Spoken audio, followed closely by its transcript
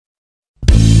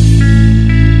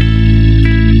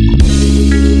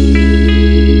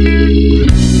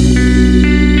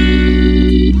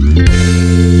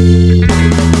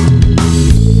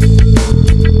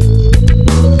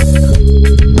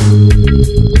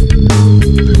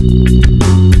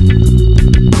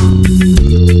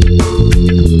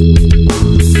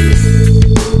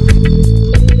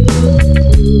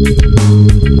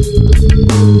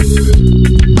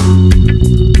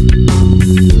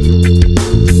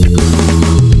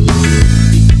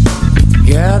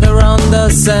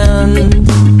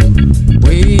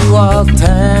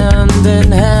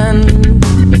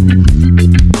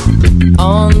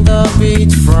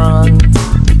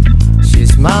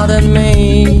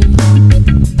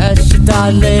as she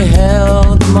tightly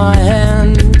held my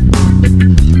hand.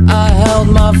 I held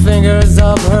my fingers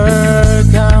up, her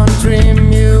country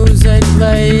music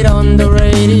played on the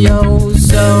radio,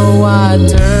 so I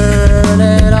turned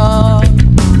it off.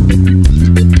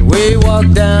 We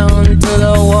walked down to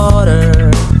the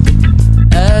water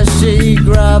as she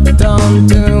grabbed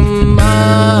onto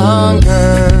my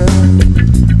hunger.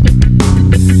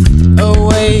 A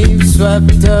wave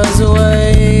swept us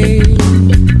away.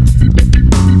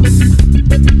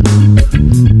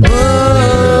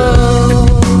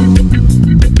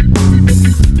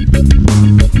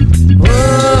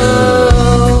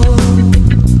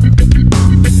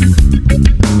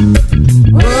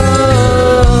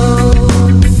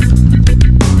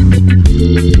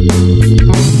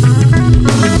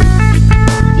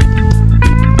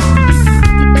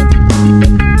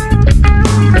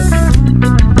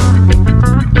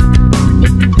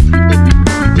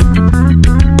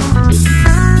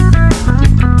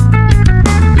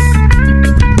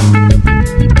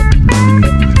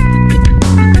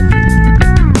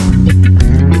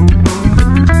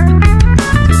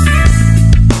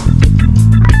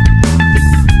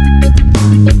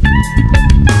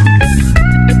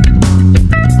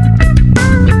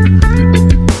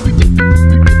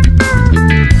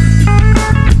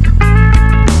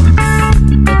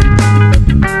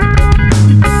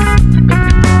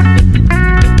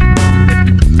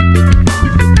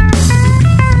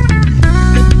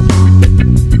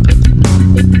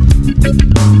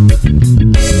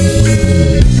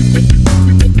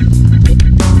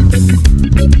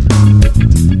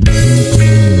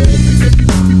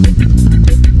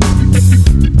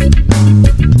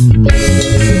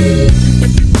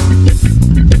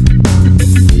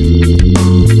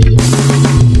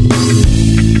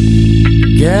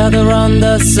 Together on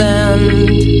the sand,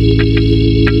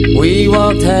 we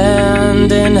walked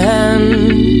hand in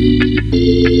hand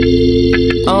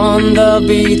on the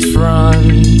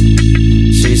beachfront.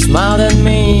 She smiled at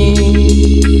me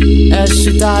as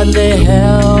she tightly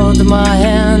held my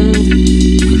hand.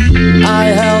 I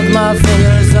held my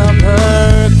fingers up,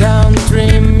 her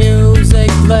country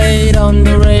music played on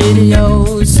the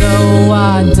radio, so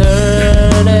I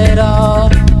turned it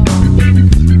off.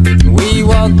 We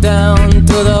walked down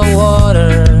to the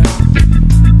water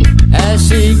as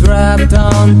she grabbed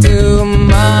onto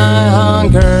my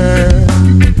hunger.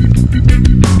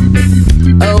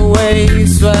 A wave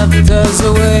swept us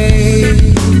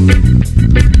away.